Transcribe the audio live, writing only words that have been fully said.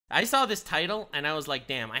I saw this title and I was like,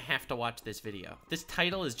 damn, I have to watch this video. This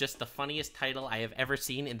title is just the funniest title I have ever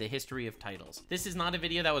seen in the history of titles. This is not a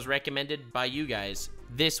video that was recommended by you guys.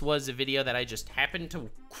 This was a video that I just happened to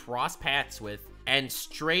cross paths with and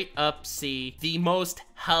straight up see the most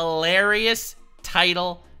hilarious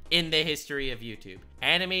title in the history of YouTube.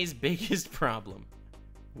 Anime's biggest problem,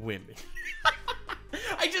 women.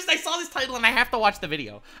 I saw this title and I have to watch the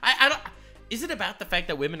video. I don't... Is it about the fact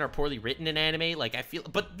that women are poorly written in anime? Like, I feel...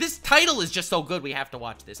 But this title is just so good, we have to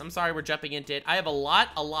watch this. I'm sorry we're jumping into it. I have a lot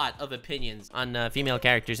of opinions on female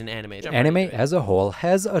characters in anime. Anime as a whole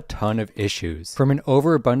has a ton of issues. From an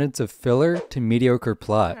overabundance of filler to mediocre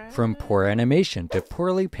plot. From poor animation to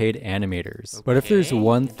poorly paid animators. Okay. But if there's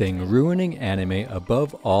one thing ruining anime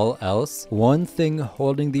above all else, one thing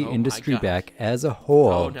holding the industry back as a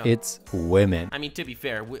whole, it's women. I mean, to be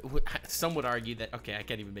fair, some would argue that... Okay, I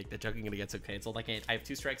can't even make that joke. I'm gonna get so canceled. I can't. I have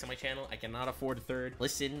 2 strikes on my channel. I cannot afford a 3rd.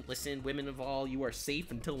 Listen, women of all, you are safe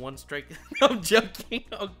until 1 strike. No, I'm joking.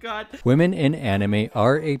 Oh god. Women in anime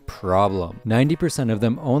are a problem. 90% of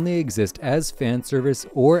them only exist as fan service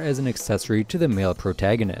or as an accessory to the male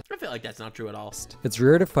protagonist. I feel like that's not true at all. It's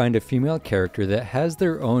rare to find a female character that has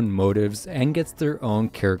their own motives and gets their own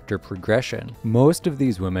character progression. Most of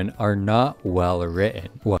these women are not well written.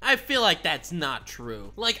 I feel like that's not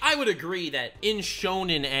true. Like, I would agree that in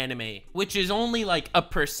shonen anime, which is only like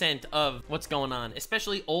 1% of what's going on,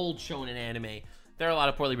 especially old shonen anime, there are a lot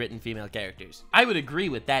of poorly written female characters. I would agree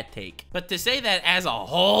with that take. But to say that as a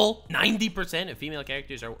whole, 90% of female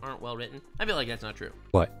characters aren't well written, I feel like that's not true.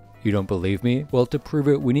 What? You don't believe me? Well, to prove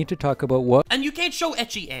it, we need to talk about what... And you can't show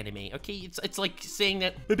ecchi anime, okay? It's like saying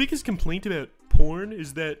that my biggest complaint about porn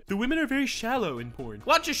is that the women are very shallow in porn.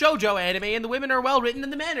 Watch a shoujo anime and the women are well written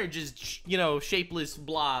and the men are just, you know, shapeless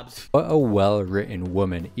blobs. What a well-written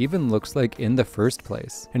woman even looks like in the first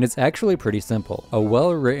place. And it's actually pretty simple. A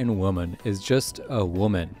well-written woman is just a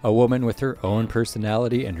woman. A woman with her own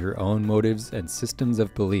personality and her own motives and systems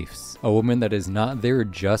of beliefs. A woman that is not there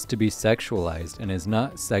just to be sexualized and is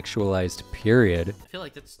not sexualized, period. I feel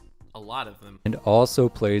like that's a lot of them. And also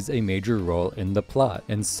plays a major role in the plot.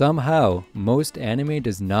 And somehow, most anime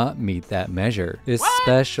does not meet that measure,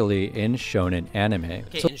 especially in shonen anime.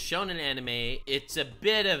 Okay, in shonen anime, it's a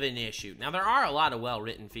bit of an issue. Now, there are a lot of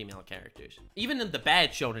well-written female characters. Even in the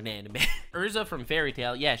bad shonen anime. Urza from Fairy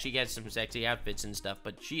Tail, yeah, she gets some sexy outfits and stuff,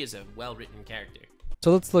 but she is a well-written character.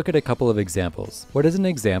 So let's look at a couple of examples. What is an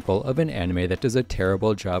example of an anime that does a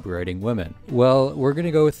terrible job writing women? Well, we're gonna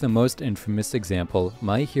go with the most infamous example,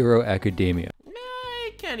 My Hero Academia.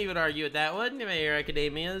 I can't even argue with that one. My Hero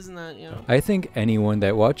Academia isn't that, you know. I think anyone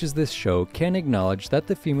that watches this show can acknowledge that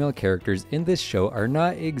the female characters in this show are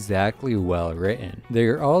not exactly well written.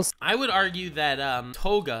 They're all... I would argue that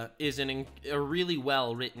Toga is a really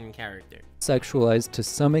well written character. Sexualized to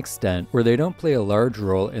some extent where they don't play a large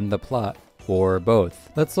role in the plot. Or both.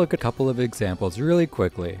 Let's look at a couple of examples really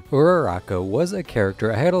quickly. Uraraka was a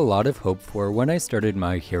character I had a lot of hope for when I started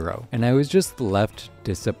My Hero, and I was just left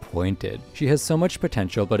disappointed. She has so much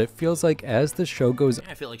potential, but it feels like as the show goes on,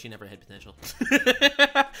 I feel like she never had potential.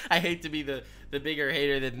 I hate to be the bigger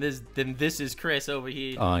hater than this is Chris over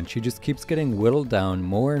here. She just keeps getting whittled down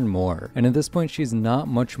more and more, and at this point she's not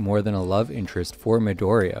much more than a love interest for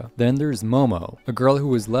Midoriya. Then there's Momo, a girl who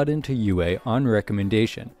was led into UA on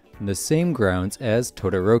recommendation, the same grounds as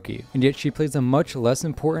Todoroki, and yet she plays a much less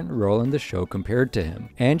important role in the show compared to him.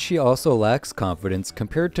 And she also lacks confidence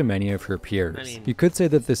compared to many of her peers. I mean, you could say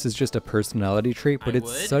that this is just a personality trait, but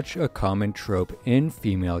it's such a common trope in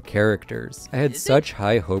female characters. I had such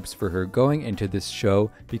high hopes for her going into this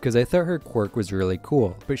show because I thought her quirk was really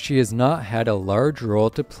cool, but she has not had a large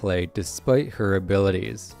role to play despite her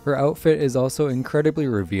abilities. Her outfit is also incredibly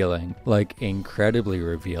revealing, like incredibly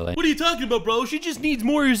revealing. What are you talking about, bro? She just needs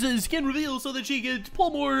more skin reveal so that she can pull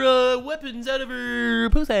more weapons out of her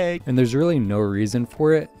pussy. And there's really no reason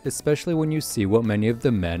for it, especially when you see what many of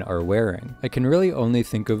the men are wearing. I can really only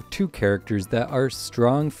think of 2 characters that are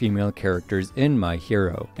strong female characters in My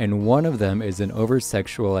Hero, and one of them is an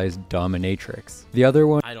over-sexualized dominatrix. The other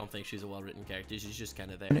one, I don't think she's a well-written character, she's just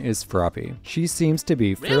kind of there, is Froppy. She seems to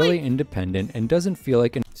be fairly independent and doesn't feel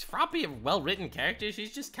like an... Is Froppy a well-written character?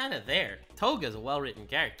 She's just kind of there. Toga's a well-written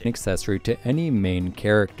character. An accessory to any main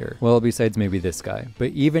character. Well, besides maybe this guy.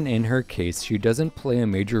 But even in her case, she doesn't play a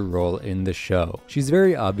major role in the show. She's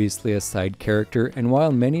very obviously a side character, and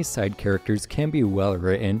while many side characters can be well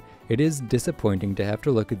written, It is disappointing to have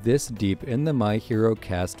to look this deep in the My Hero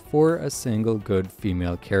cast for a single good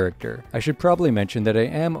female character. I should probably mention that I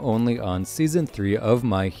am only on season 3 of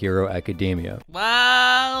My Hero Academia.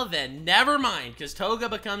 Well, then never mind, because Toga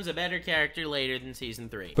becomes a better character later than season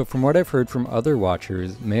 3. But from what I've heard from other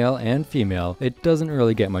watchers, male and female, it doesn't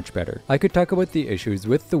really get much better. I could talk about the issues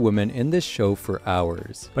with the women in this show for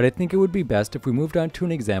hours, but I think it would be best if we moved on to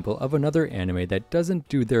an example of another anime that doesn't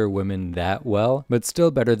do their women that well, but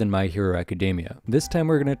still better than My Hero Academia. This time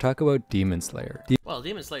we're going to talk about Demon Slayer. Well,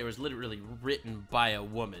 Demon Slayer was literally written by a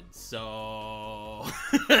woman, so...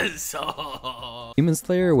 Demon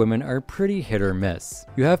Slayer women are pretty hit or miss.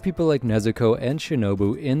 You have people like Nezuko and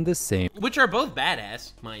Shinobu in the same... Which are both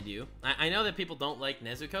badass, mind you. I know that people don't like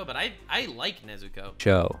Nezuko, but I like Nezuko.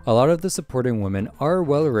 show. A lot of the supporting women are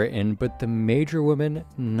well written, but the major women,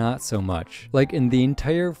 not so much. Like in the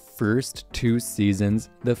entire first 2 seasons,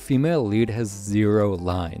 the female lead has 0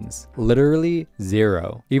 lines. Literally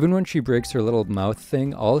 0. Even when she breaks her little mouth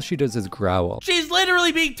thing, all she does is growl. She's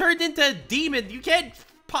literally being turned into a demon. You can't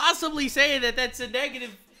possibly say that that's a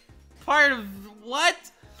negative part of what?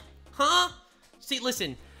 Huh? See,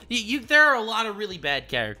 listen, there are a lot of really bad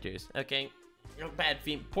characters, okay?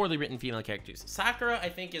 Poorly written female characters. Sakura, I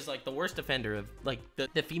think, is like the worst offender of like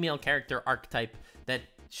the female character archetype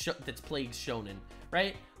that's plagues shonen,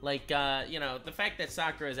 right? Like, you know, the fact that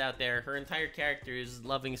Sakura is out there, her entire character is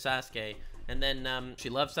loving Sasuke, and then she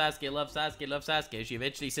loves Sasuke, loves Sasuke, loves Sasuke. She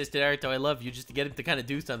eventually says to Naruto, I love you, just to get him to kind of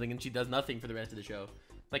do something, and she does nothing for the rest of the show.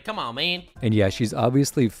 Like, come on, man. And yeah, she's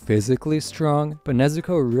obviously physically strong, but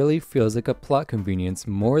Nezuko really feels like a plot convenience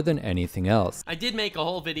more than anything else. I did make a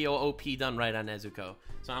whole video OP done right on Nezuko,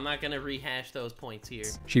 so I'm not gonna rehash those points here.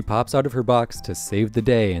 She pops out of her box to save the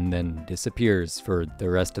day and then disappears for the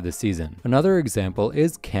rest of the season. Another example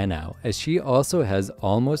is Kanao, as she also has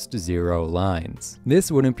almost 0 lines. This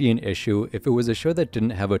wouldn't be an issue if it was a show that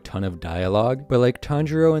didn't have a ton of dialogue, but like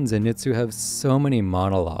Tanjiro and Zenitsu have so many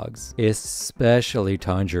monologues, especially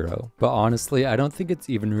Tanjiro. But honestly, I don't think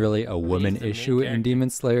it's even really a woman issue in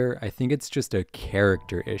Demon Slayer. I think it's just a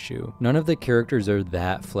character issue. None of the characters are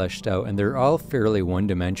that fleshed out, and they're all fairly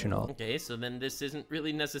one-dimensional. Okay, so then this isn't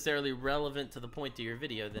really necessarily relevant to the point of your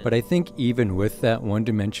video then. But I think even with that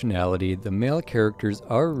one-dimensionality, the male characters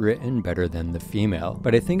are written better than the female.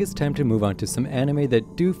 But I think it's time to move on to some anime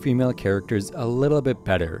that do female characters a little bit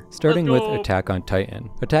better, starting with Attack on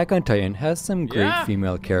Titan. Attack on Titan has some great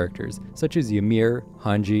female characters, such as Ymir,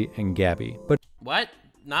 Hanji, and Gabi. But what?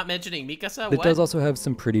 Not mentioning Mikasa? It does also have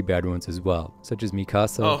some pretty bad ones as well, such as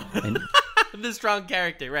Mikasa and the strong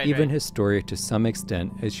character, right? Even Historia to some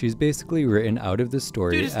extent, as she's basically written out of the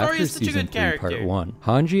story after season 3 part 1.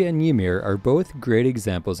 Hanji and Ymir are both great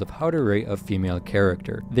examples of how to write a female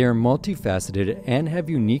character. They are multifaceted and have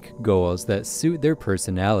unique goals that suit their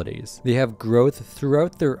personalities. They have growth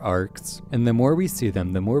throughout their arcs, and the more we see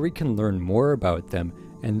them, the more we can learn more about them,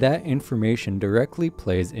 and that information directly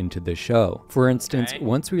plays into the show. For instance,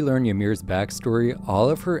 once we learn Ymir's backstory,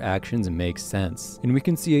 all of her actions make sense, and we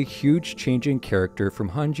can see a huge change in character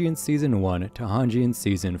from Hanji in season 1 to Hanji in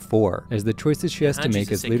season 4, as the choices she has to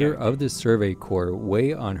make as leader of the Survey Corps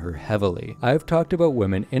weigh on her heavily. I've talked about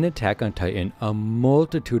women in Attack on Titan a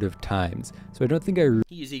multitude of times, so I don't think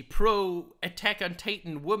he is a pro Attack on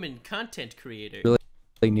Titan woman content creator.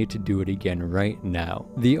 Need to do it again right now.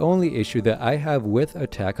 The only issue that I have with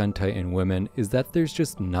Attack on Titan women is that there's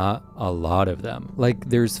just not a lot of them. Like,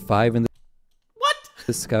 there's 5 in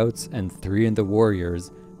the Scouts and 3 in the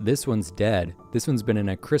Warriors. This one's dead. This one's been in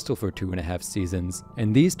a crystal for 2.5 seasons,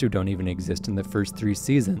 and these 2 don't even exist in the first 3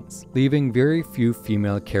 seasons, leaving very few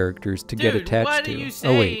female characters to get attached to.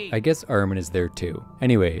 Oh wait, I guess Armin is there too.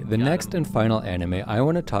 Anyway, the next and final anime I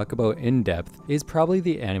want to talk about in depth is probably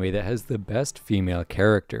the anime that has the best female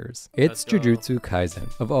characters. It's Jujutsu Kaisen.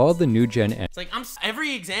 Of all the new gen it's like,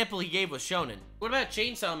 every example he gave was shonen. What about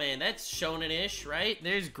Chainsaw Man? That's shonen-ish, right?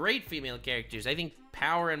 There's great female characters. I think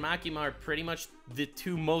Power and Makima are pretty much the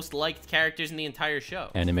 2 most liked characters in the entire show.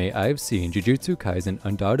 Anime I've seen, Jujutsu Kaisen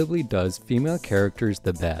undoubtedly does female characters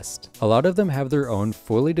the best. A lot of them have their own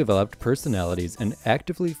fully developed personalities and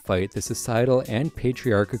actively fight the societal and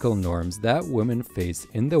patriarchal norms that women face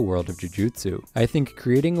in the world of Jujutsu. I think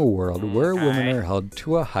creating a world where women are held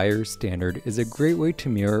to a higher standard is a great way to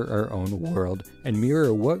mirror our own world and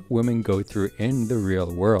mirror what women go through in the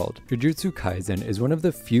real world. Jujutsu Kaisen is one of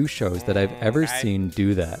the few shows that I've ever seen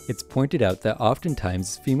do that. It's pointed out that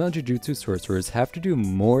oftentimes female Jujutsu sorcerers have to do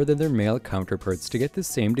more than their male counterparts to get the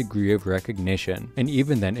same degree of recognition. And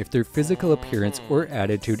even then, if their physical appearance or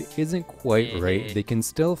attitude isn't quite right, they can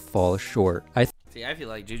still fall short. See, I feel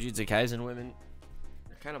like Jujutsu Kaisen women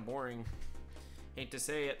are kind of boring. hate to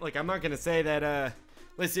say it. Like, I'm not gonna say that,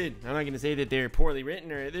 listen, I'm not gonna say that they're poorly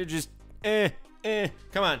written or they're just,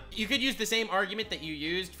 come on. You could use the same argument that you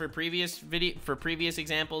used for previous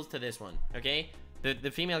examples to this one, okay?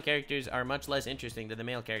 The female characters are much less interesting than the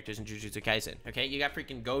male characters in Jujutsu Kaisen, okay? You got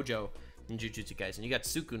freaking Gojo in Jujutsu Kaisen. You got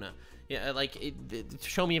Sukuna. Yeah, like,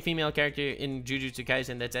 show me a female character in Jujutsu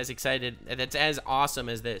Kaisen that's as excited, that's as awesome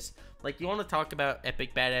as this. Like, you want to talk about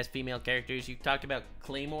epic badass female characters? You talked about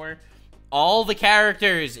Claymore. All the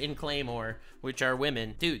characters in Claymore, which are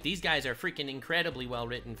women, dude, these guys are freaking incredibly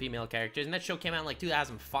well-written female characters, and that show came out in like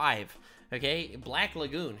 2005. Okay, Black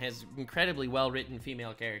Lagoon has incredibly well-written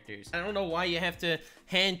female characters. I don't know why you have to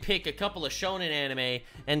handpick a couple of shonen anime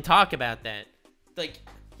and talk about that. Like,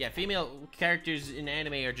 yeah, female characters in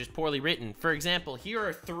anime are just poorly written. For example, here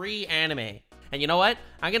are 3 anime. And you know what?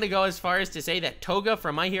 I'm gonna go as far as to say that Toga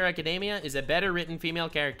from My Hero Academia is a better written female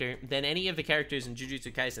character than any of the characters in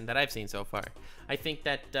Jujutsu Kaisen that I've seen so far. I think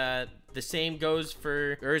that the same goes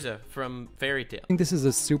for Urza from Fairy Tail. I think this is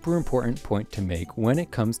a super important point to make when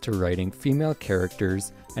it comes to writing female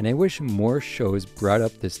characters, and I wish more shows brought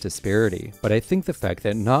up this disparity. But I think the fact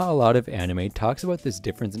that not a lot of anime talks about this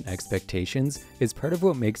difference in expectations is part of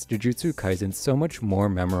what makes Jujutsu Kaisen so much more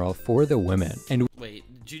memorable for the women. And wait,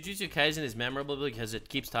 Jujutsu Kaisen is memorable because it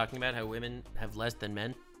keeps talking about how women have less than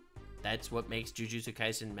men? That's what makes Jujutsu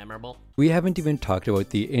Kaisen memorable? We haven't even talked about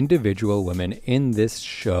the individual women in this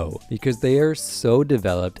show because they are so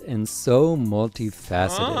developed and so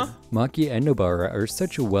multifaceted. Maki and Nobara are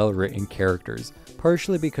such well-written characters,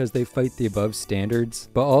 partially because they fight the above standards,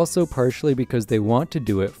 but also partially because they want to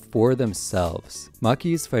do it for themselves.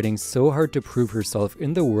 Maki is fighting so hard to prove herself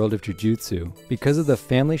in the world of Jujutsu because of the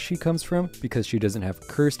family she comes from, because she doesn't have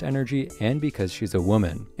cursed energy, and because she's a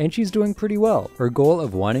woman. And she's doing pretty well. Her goal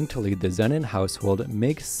of wanting to lead the Zenin household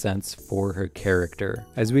makes sense for her character,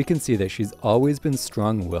 as we can see that she's always been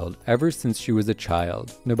strong-willed ever since she was a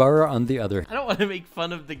child. Nobara, on the other hand, I don't want to make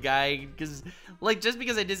fun of the guy, because, like, just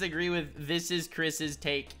because I disagree with this is Chris's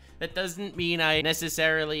take, that doesn't mean I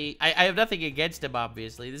necessarily... I have nothing against him,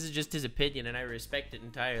 obviously. This is just his opinion, and I respect it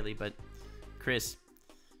entirely, but Chris,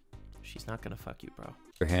 she's not gonna fuck you, bro.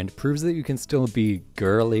 hand proves that you can still be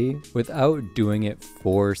girly without doing it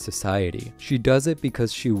for society. She does it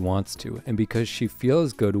because she wants to, and because she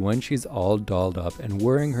feels good when she's all dolled up and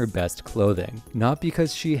wearing her best clothing, not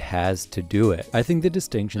because she has to do it. I think the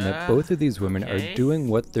distinction that both of these women are doing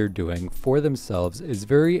what they're doing for themselves is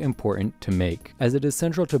very important to make, as it is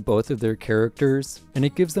central to both of their characters, and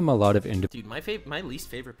it gives them a lot of Dude, my least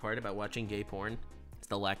favorite part about watching gay porn is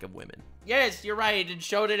the lack of women. Yes, you're right, in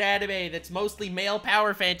shonen anime that's mostly male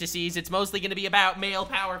power fantasies, it's mostly gonna be about male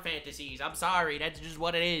power fantasies. I'm sorry, that's just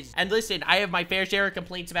what it is. And listen, I have my fair share of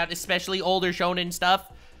complaints about especially older shonen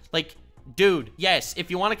stuff. Like, dude, yes,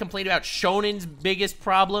 if you want to complain about shonen's biggest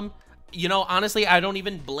problem, you know, honestly, I don't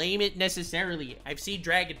even blame it necessarily. I've seen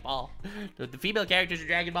Dragon Ball. The female characters in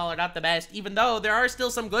Dragon Ball are not the best, even though there are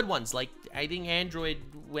still some good ones. Like, I think Android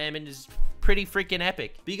Women is pretty freaking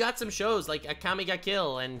epic. But you got some shows like Akame ga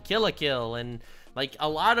Kill and Kill la Kill and like a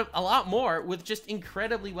lot more with just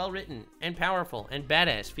incredibly well written and powerful and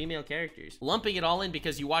badass female characters. Lumping it all in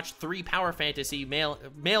because you watch 3 power fantasy male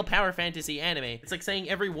power fantasy anime. It's like saying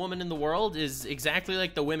every woman in the world is exactly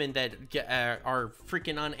like the women that are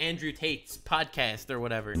freaking on Andrew Tate's podcast or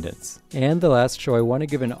whatever. And the last show I want to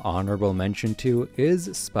give an honorable mention to is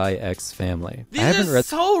Spy X Family. This I haven't read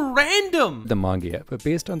so random the manga yet, but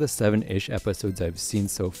based on the 7-ish episodes I've seen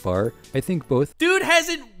so far, I think both dude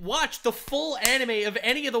hasn't watched the full anime of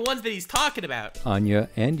any of the ones that he's talking about. Anya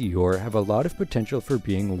and Yor have a lot of potential for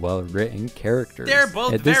being well-written characters. They're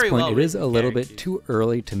both At this very point, well-written it is a little characters. bit too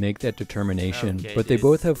early to make that determination, Okay, but they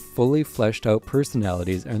both have fully fleshed out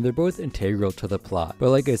personalities and they're both integral to the plot. But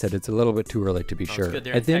like I said, it's a little bit too early to be sure. It's good.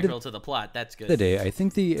 They're At the end integral of to the plot. That's good. the day, I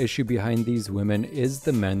think the issue behind these women is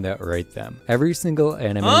the men that write them. Every single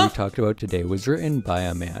anime we talked about today was written by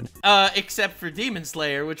a man. Except for Demon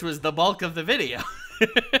Slayer, which was the bulk of the video.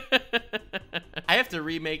 I have to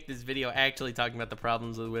remake this video actually talking about the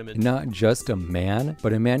problems with women. Not just a man,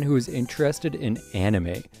 but a man who is interested in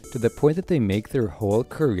anime, to the point that they make their whole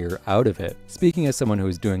career out of it. Speaking as someone who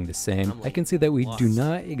is doing the same, I can see that we do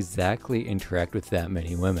not exactly interact with that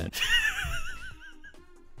many women.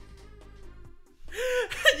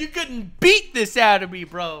 You couldn't beat this out of me,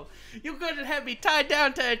 bro. You couldn't have me tied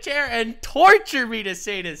down to a chair and torture me to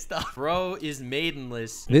say this stuff. Bro is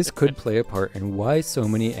maidenless. This could play a part in why so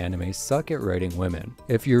many anime suck at writing women.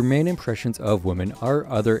 If your main impressions of women are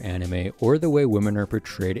other anime or the way women are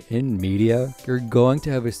portrayed in media, you're going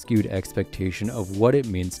to have a skewed expectation of what it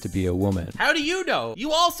means to be a woman. How do you know?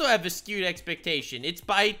 You also have a skewed expectation. It's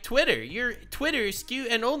by Twitter. Your Twitter is skewed,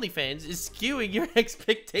 and OnlyFans is skewing your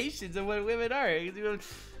expectations of what women are.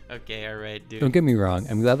 Okay, alright, dude. Don't get me wrong,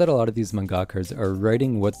 I'm glad that a lot of these mangakas are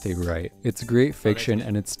writing what they write. It's great fiction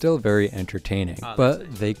and it's still very entertaining,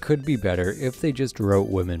 but they could be better if they just wrote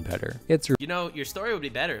women better. You know, your story would be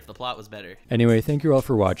better if the plot was better. Anyway, thank you all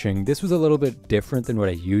for watching. This was a little bit different than what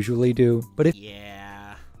I usually do, but if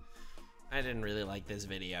yeah, I didn't really like this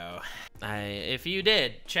video. If you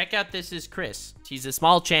did, check out This Is Chris. He's a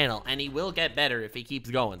small channel and he will get better if he keeps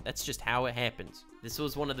going. That's just how it happens. This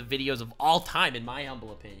was one of the videos of all time, in my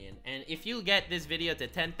humble opinion. And if you get this video to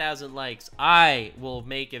 10,000 likes, I will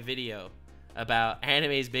make a video about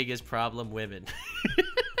anime's biggest problem, women.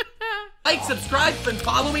 Like, subscribe, and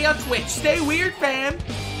follow me on Twitch. Stay weird, fam.